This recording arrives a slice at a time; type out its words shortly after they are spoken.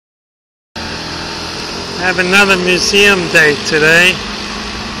Have another museum day today.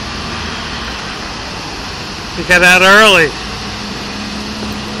 We got out early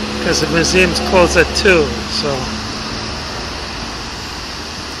because the museum's closed at 2, so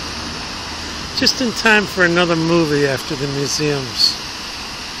just in time for another movie after the museums.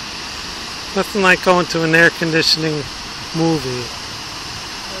 Nothing like going to an air conditioning movie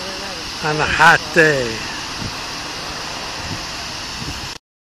on a hot day.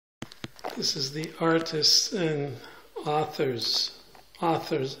 This is the Artists and Authors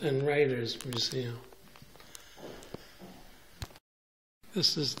and Writers Museum.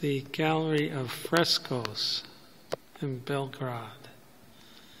 This is the Gallery of Frescoes in Belgrade.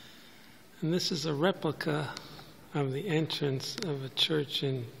 And this is a replica of the entrance of a church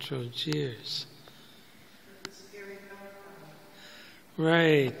in Trogiers.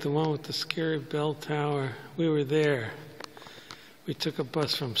 Right, the one with the scary bell tower. We were there. We took a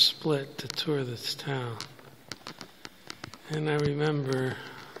bus from Split to tour this town. And I remember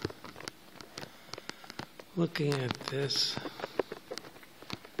looking at this.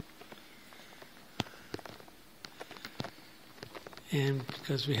 And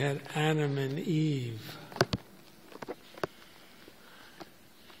because we had Adam and Eve.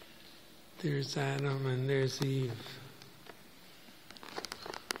 There's Adam and there's Eve.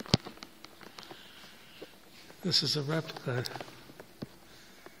 This is a replica.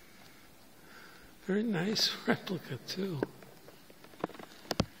 Very nice replica too.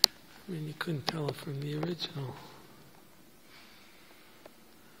 I mean, you couldn't tell it from the original.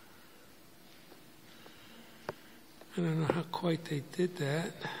 I don't know how quite they did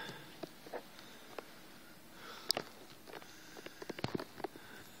that.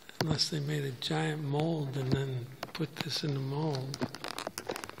 Unless they made a giant mold and then put this in the mold.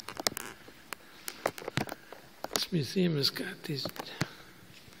 This museum has got these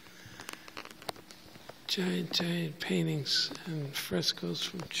giant paintings and frescoes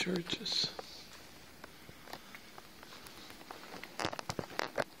from churches.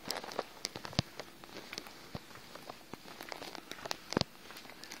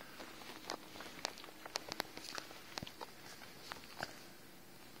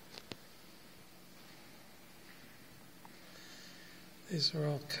 These are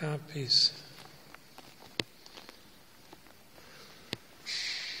all copies.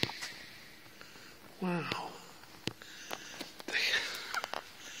 Wow.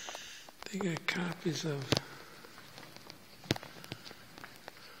 They got copies of...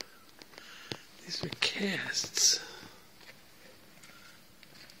 These are casts.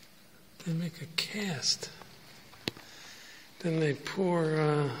 They make a cast. Then they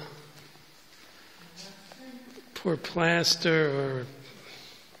pour plaster or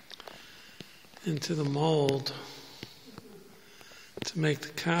into the mold to make the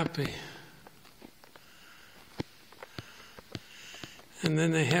copy. And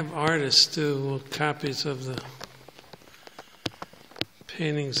then they have artists do copies of the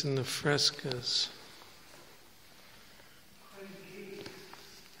paintings and the frescoes.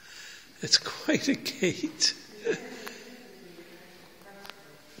 It's quite a gate.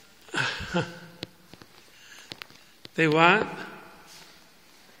 They what?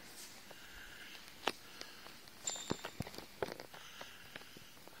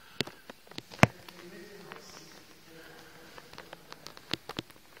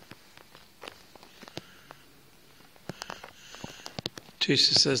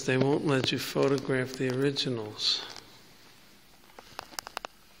 Teresa says they won't let you photograph the originals.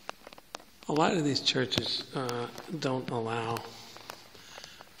 A lot of these churches don't allow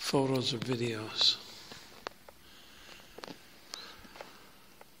photos or videos.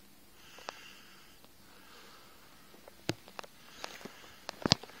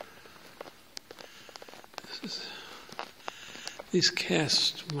 These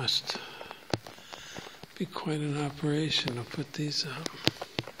casts must be quite an operation to put these up.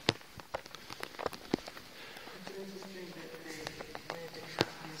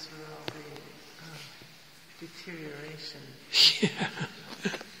 Deterioration. Yeah.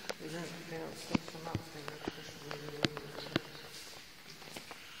 They don't fix them up.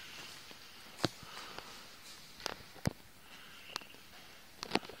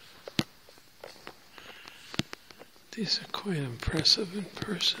 These are quite impressive in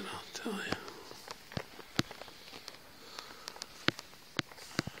person, I'll tell you.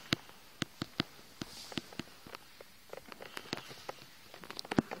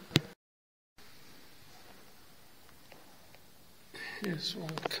 Here's one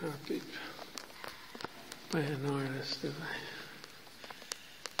copied by an artist.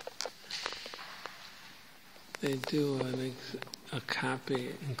 They do a copy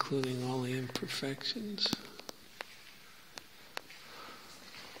including all the imperfections.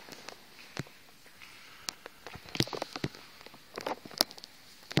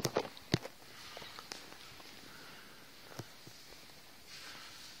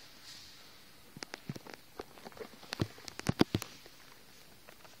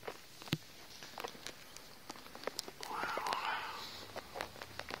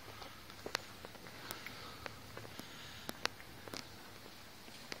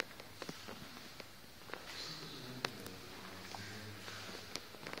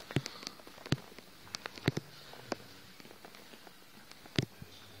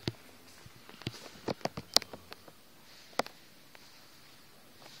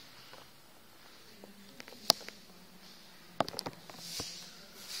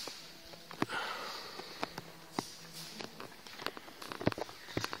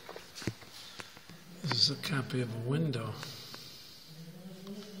 This is a copy of a window.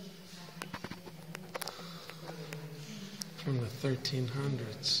 From the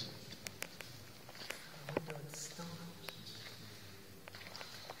 1300s.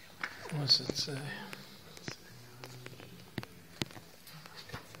 What does it say?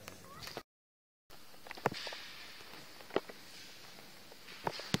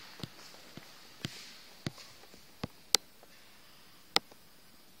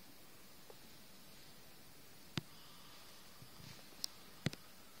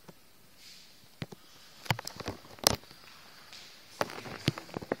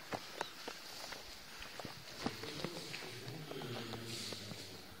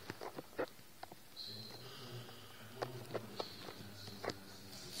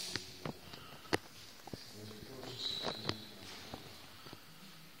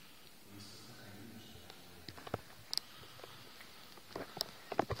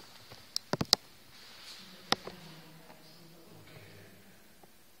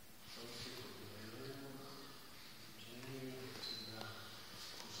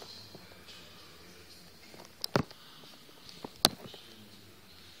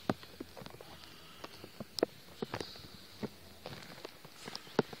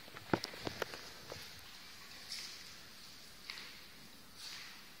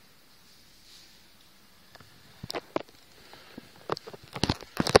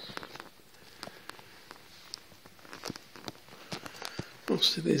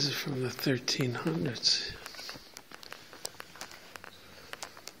 Most of these are from the 1300s.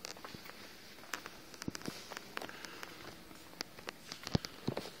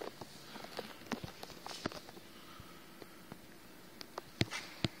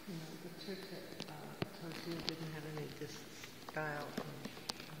 The church at Zoo didn't have any of this style,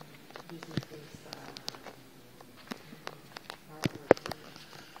 Byzantine style artwork.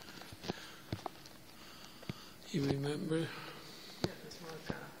 You remember? Yeah, it was more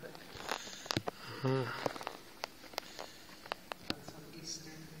Gothic. Uh-huh. Some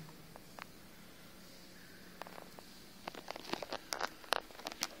Eastern.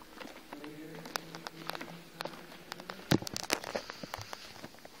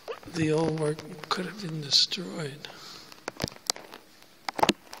 The old work could have been destroyed.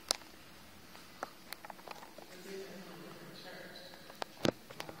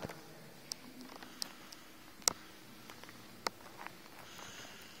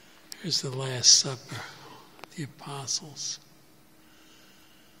 Here's the Last Supper, the apostles.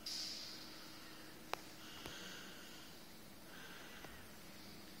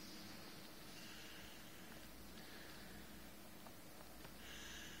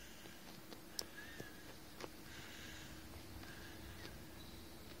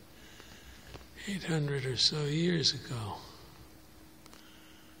 $800 or so years ago.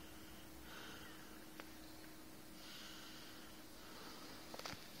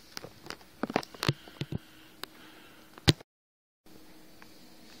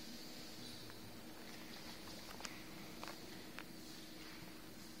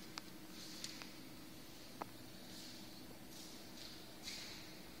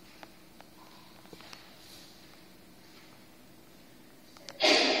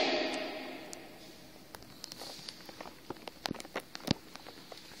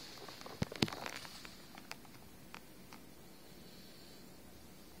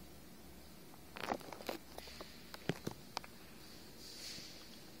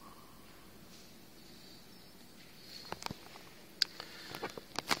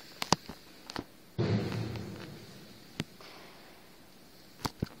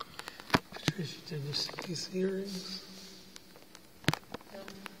 Patricia, did you see these earrings?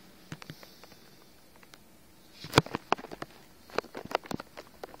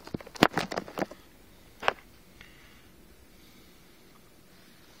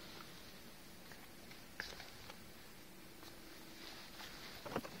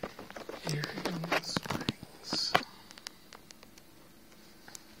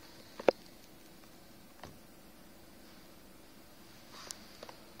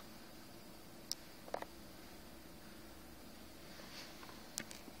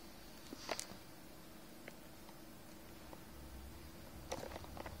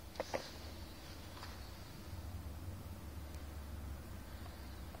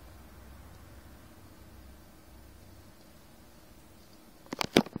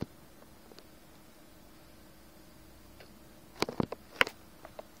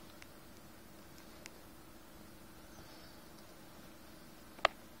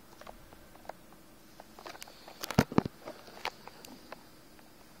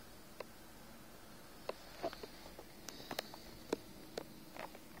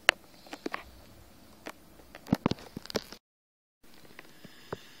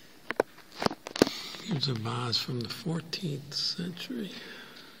 Here's a vase from the 14th century.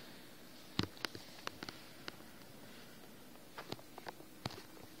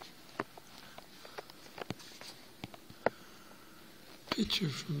 Picture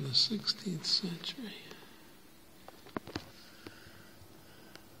from the 16th century.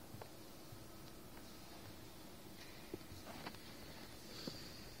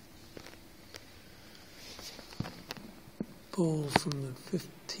 Bowl from the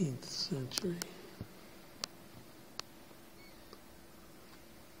 15th century.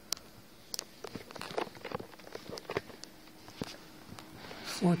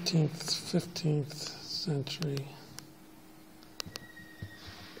 '14th, 15th century.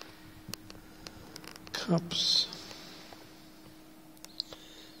 Cups,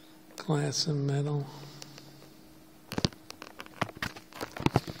 glass and metal.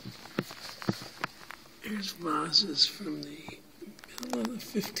 Here's vases from the middle of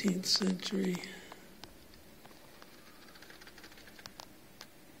the 15th century.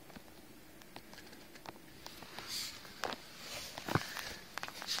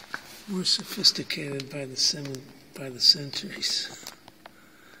 More sophisticated by the centuries.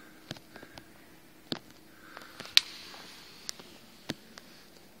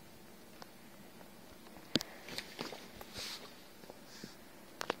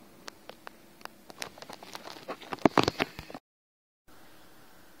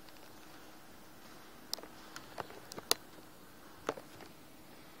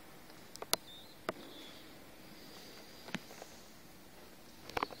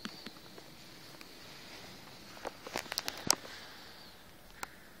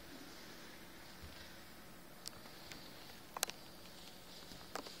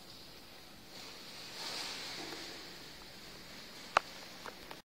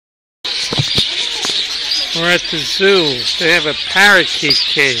 We're at the zoo. They have a parakeet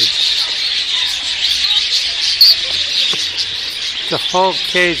cage. The whole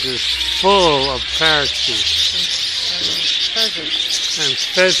cage is full of parakeets. And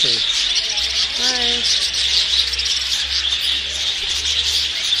pheasants. Hi.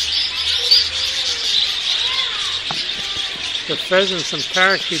 The pheasants and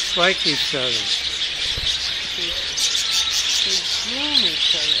parakeets like each other. They groom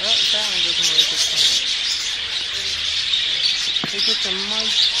each other. Oh, that one doesn't really get fun. They get the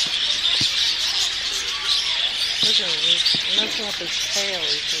mice. Look at it. It's messing up his tail.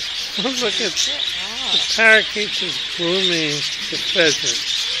 Look at the parakeet is grooming the pheasant.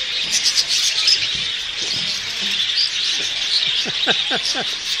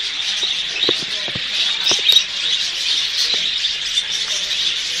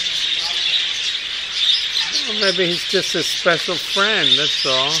 Well, maybe he's just a special friend, that's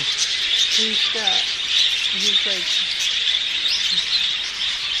all. He's like...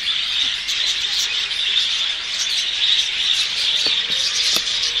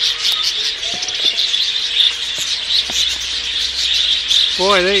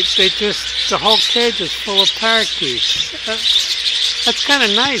 Boy, the whole cage is full of parakeets. That's kind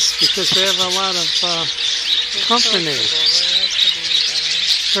of nice because they have a lot of company.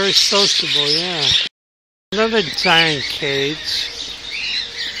 Very sociable, yeah. Another giant cage.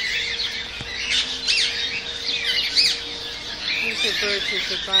 These are birds you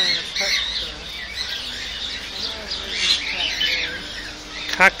could buy in a pet store.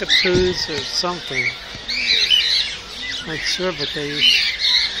 Cockatoos or something. Not sure, but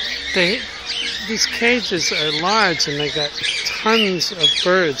these cages are large and they got tons of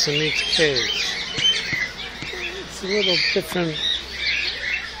birds in each cage. It's a little different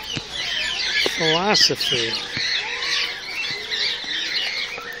philosophy.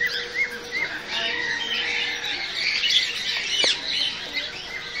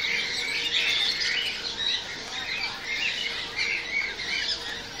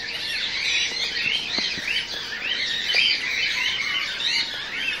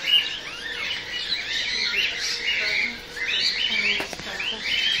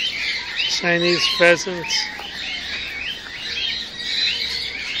 Chinese pheasants.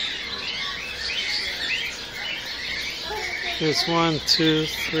 There's 1, 2,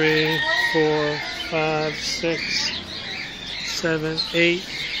 3, 4, 5, 6, 7, 8,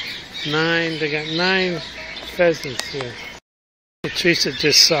 9. They got 9 pheasants here. Teresa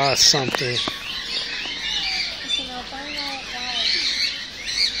just saw something.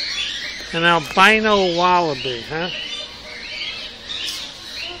 An albino wallaby, huh?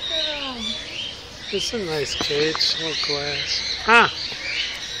 It's a nice cage, all glass. Ah,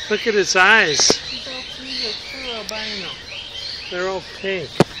 look at his eyes. These are true albino. They're all pink.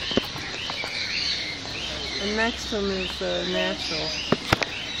 And next to him is natural.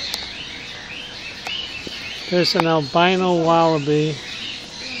 There's an albino wallaby,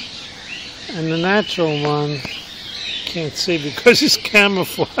 and the natural one can't see because he's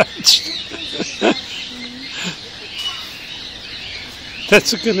camouflaged.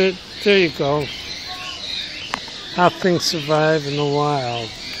 That's a good. There you go. How things survive in the wild.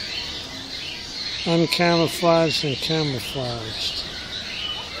 Uncamouflaged and camouflaged.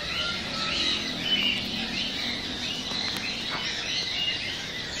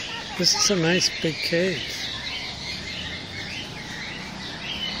 This is a nice big cave.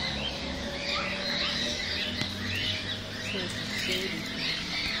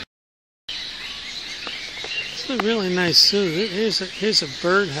 It's a really nice zoo. Here's a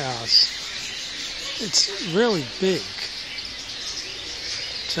birdhouse. It's really big.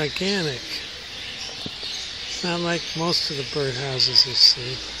 Gigantic. Not like most of the birdhouses you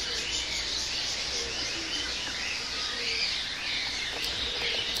see.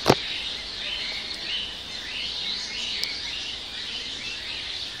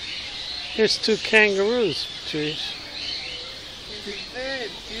 Here's two kangaroos, Patrice. It's a very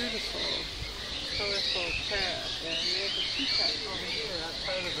beautiful, colorful cat, and there's a peacock over here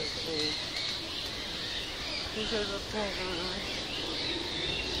outside of the cage. These are the kangaroos.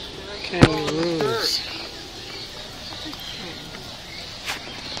 Kangaroos.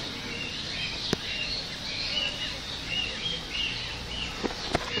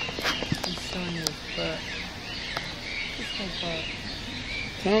 He's showing his butt. Look at my butt.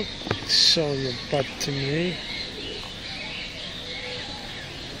 Don't show your butt to me.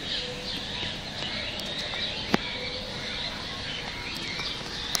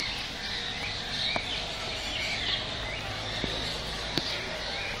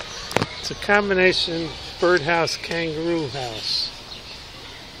 It's a combination birdhouse kangaroo house.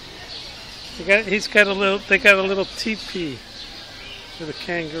 They got a little teepee for the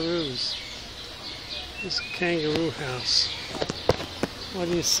kangaroos. It's a kangaroo house. What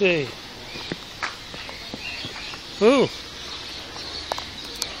do you see? Ooh!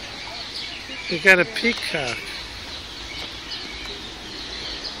 They got a peacock.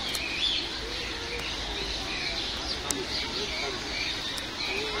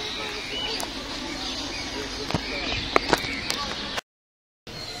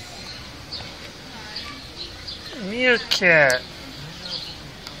 Meerkat.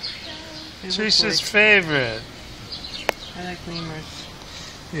 Teresa's favorite. I like lemurs.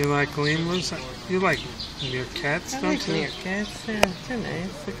 You like lemurs? You like meerkats, don't you? Meerkats. They're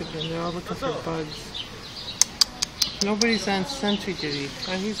nice. Look at them. They're all looking for bugs. Nobody's on sentry duty.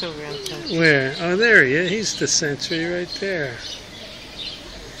 Oh, he's over on sentry. Where? Oh, there he is. He's the sentry right there.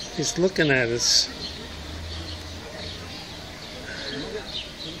 He's looking at us.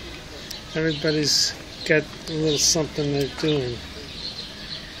 Everybody's got a little something they're doing.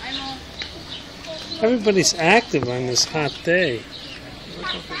 Everybody's active on this hot day.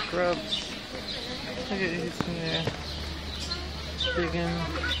 Looking for grubs. Look at he's in there. Digging.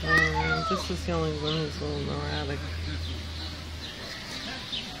 And this is the only one who's a little neurotic.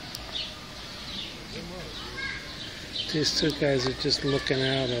 These two guys are just looking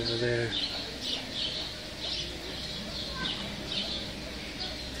out over there.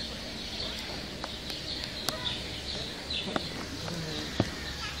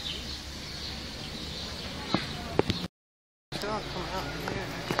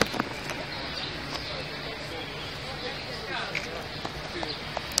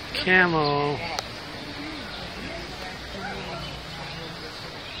 Camel.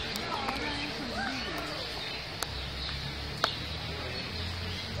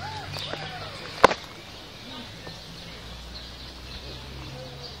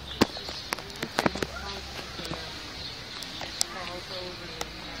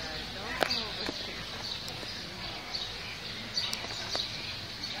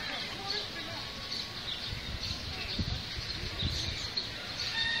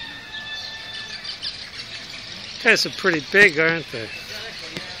 Guys are pretty big, aren't they?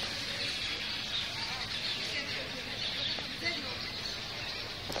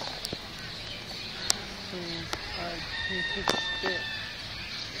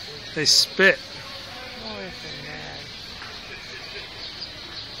 They spit.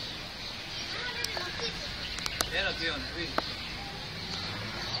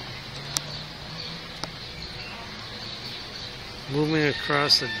 Moving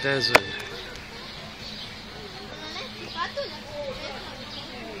across the desert.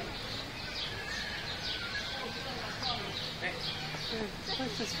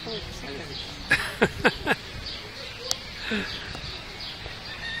 This is full of chickens.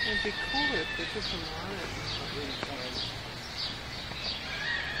 It'd be cooler if they put some on it.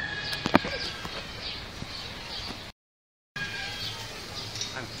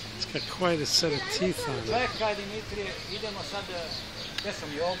 Got quite a set of teeth on it. Čekaj, Dimitrije, idemo sad, gdje sam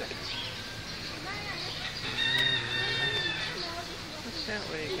i ovdje? What's that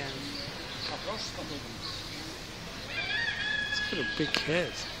way again? It's got a big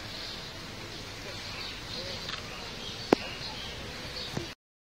head.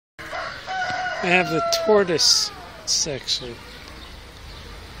 I have the tortoise section.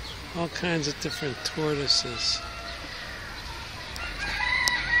 All kinds of different tortoises.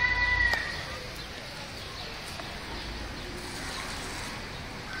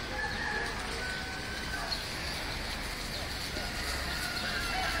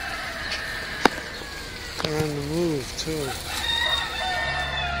 They're on the move too.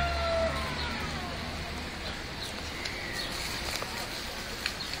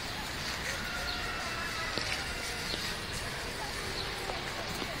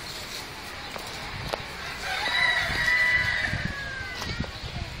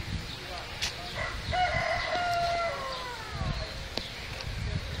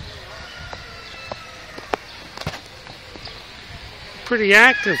 Pretty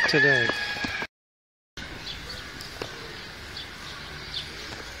active today.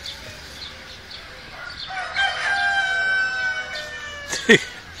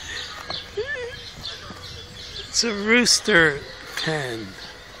 It's a rooster pen.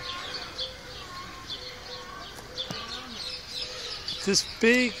 This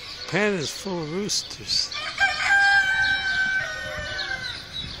big pen is full of roosters.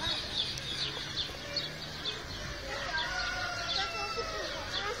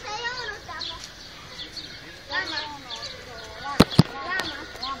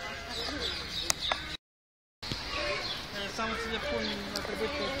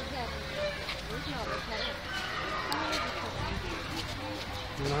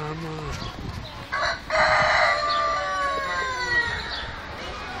 Llama.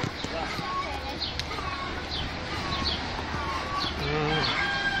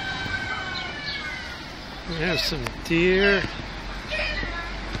 We have some deer.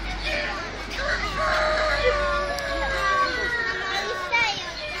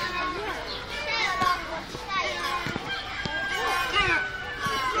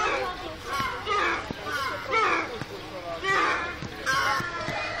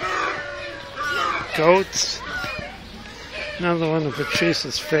 Goats. Another one of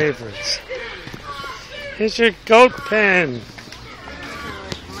Patrice's favorites. Here's your goat pen.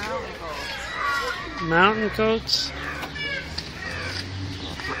 Mountain goats?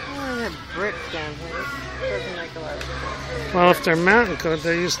 Oh, they have bricks down here. This doesn't make a lot of sense. Well, if they're mountain goats,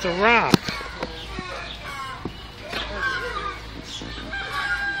 they're used to rock.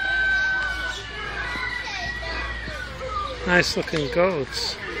 Nice looking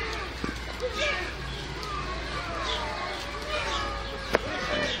goats.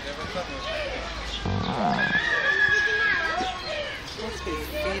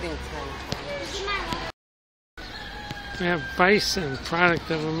 We have bison,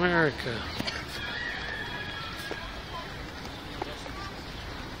 product of America.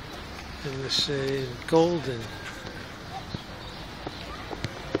 In the shade golden.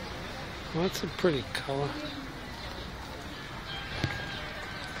 Well, that's a pretty color.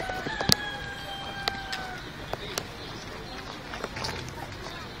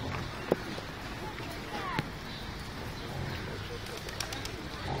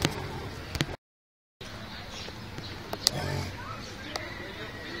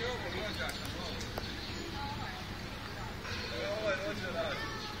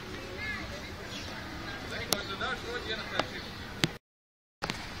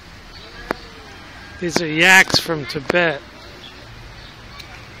 These are yaks from Tibet.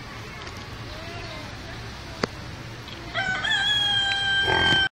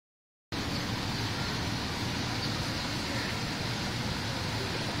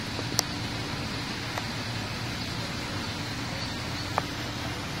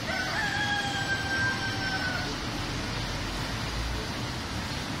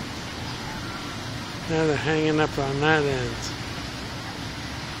 Now they're hanging up on that end.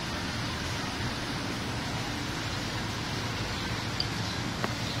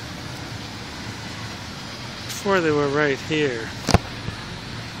 Before they were right here.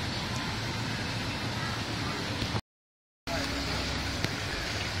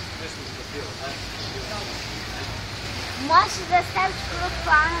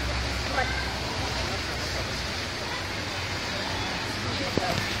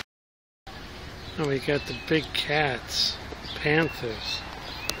 And we got the big cats, panthers.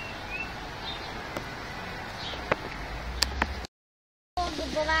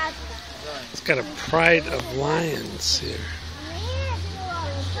 It's got a pride of lions here.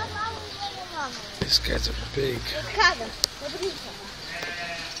 These guys are big.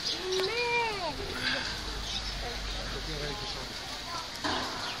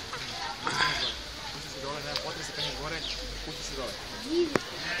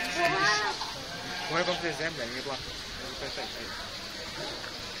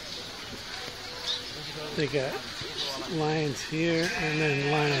 They got lions here and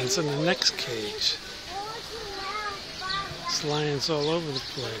then lions in the next cage. There's lions all over the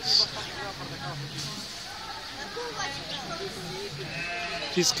place.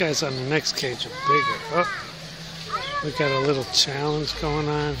 These guys on the next cage are bigger. Oh, we got a little challenge going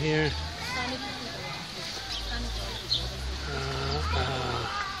on here.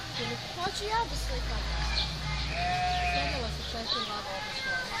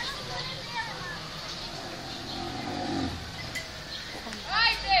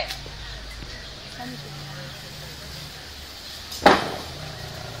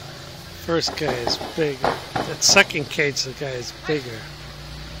 First guy is bigger. That second cage, the guy is bigger.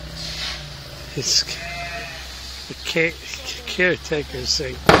 The caretaker's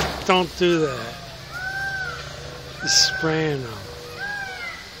saying, "Don't do that." He's spraying them.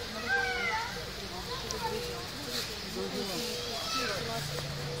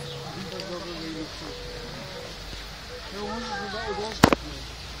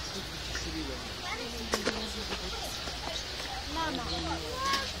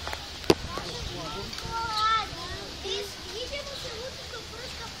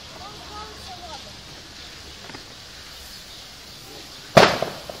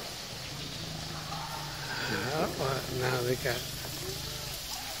 Now they got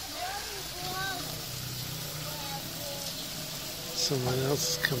someone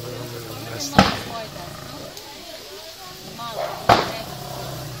else coming over to investigate.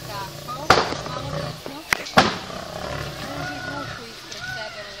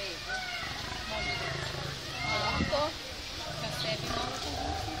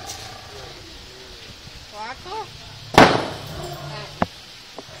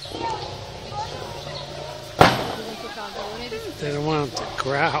 They don't want them to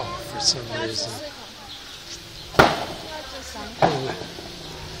growl for some reason.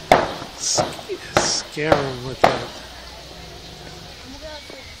 Scare them with that.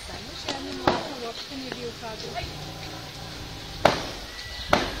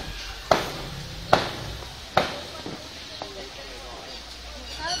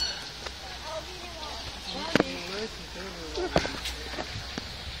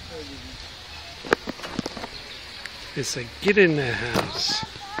 They say, "Get in the house."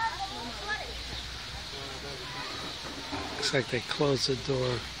 Looks like they closed the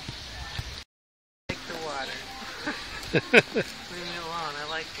door. I like the water. Leave me alone. I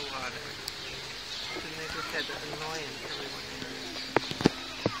like the water. And they just had that annoyance everyone.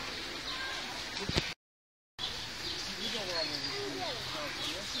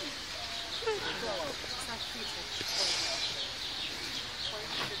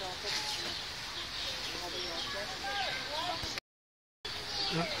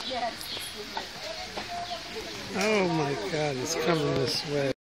 Oh my God, it's coming this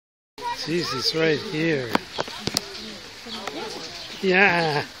way. Jeez, it's right here.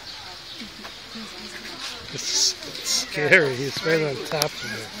 Yeah. It's scary. It's right on top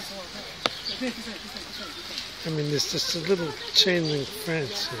of it. I mean, there's just a little chain link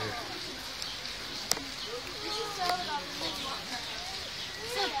fence here.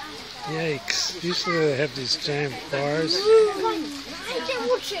 Yikes. Usually they have these giant bars.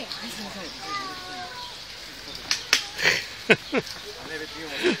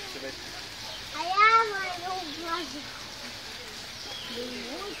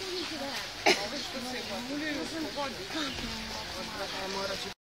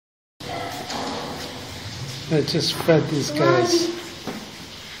 I just fed these guys.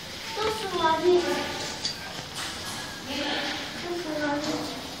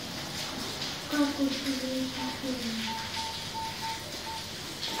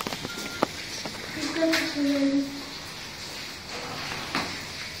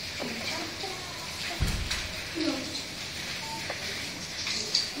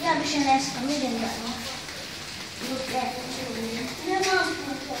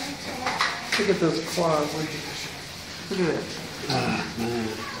 Look at those claws. Look at that. Ah, man.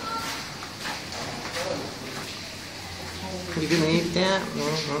 You gonna eat that?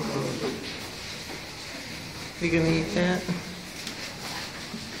 You gonna eat that?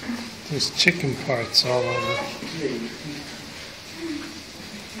 There's chicken parts all over.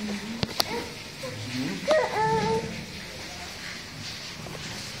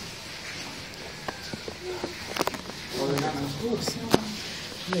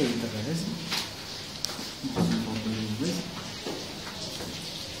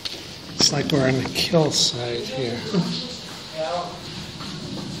 It's like we're on a kill site here.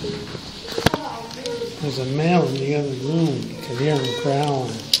 There's a male in the other room. You can hear him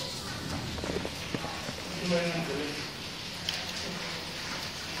growling.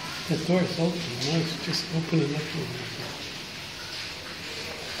 The door's open. No, it's just opening up a little bit.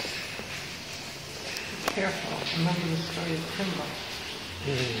 Careful. Remember the story of Timbo.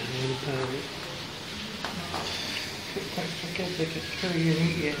 Yeah, what about it? I forget they could kill you and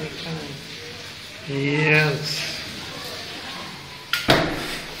eat you any time. Yes.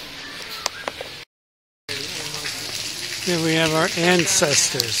 Here we have our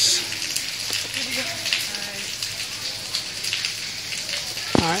ancestors.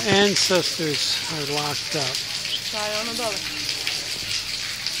 Our ancestors are locked up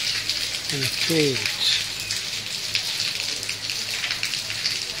in a cage.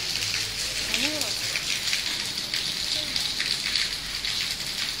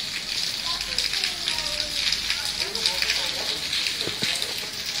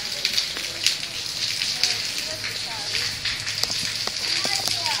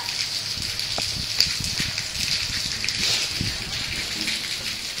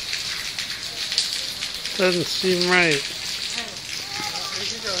 Doesn't seem right. We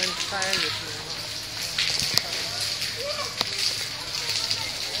can go inside if you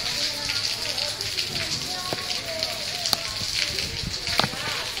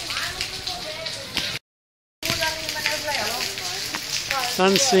want.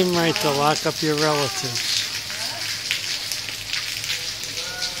 Doesn't seem right to lock up your relatives.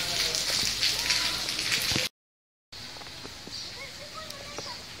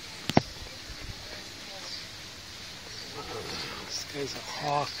 This guy's a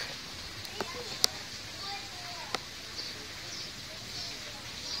hawk.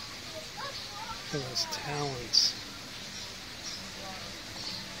 Look at those talons.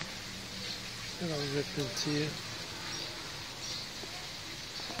 That'll rip into you.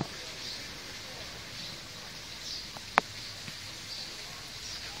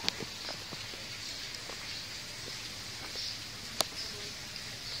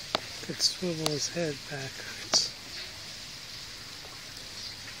 Could swivel his head backwards.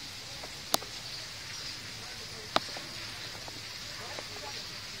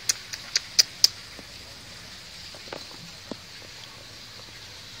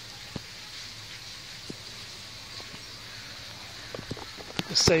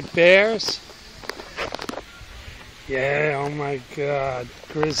 You say bears? Yeah, oh my God,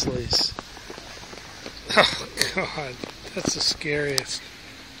 grizzlies. Oh God, that's the scariest.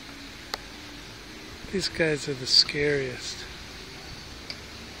 These guys are the scariest.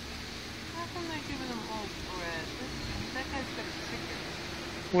 How come they're giving them all bread? That guy's got a chicken.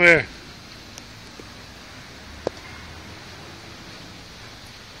 Where?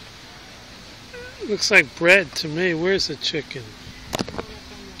 Looks like bread to me. Where's the chicken?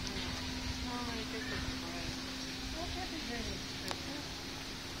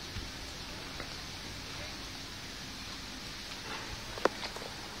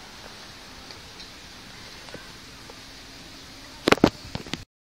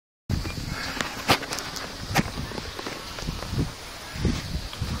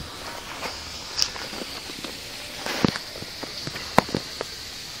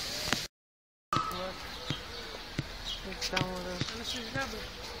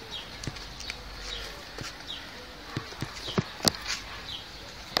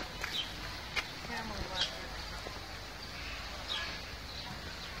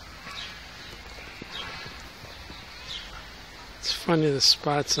 It's funny the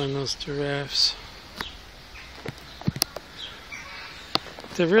spots on those giraffes.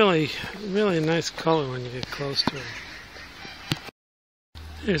 They're really a nice color when you get close to them.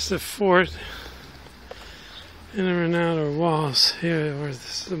 Here's the fort. In and out our walls here, or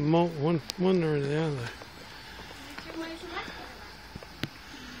this is the one or the other.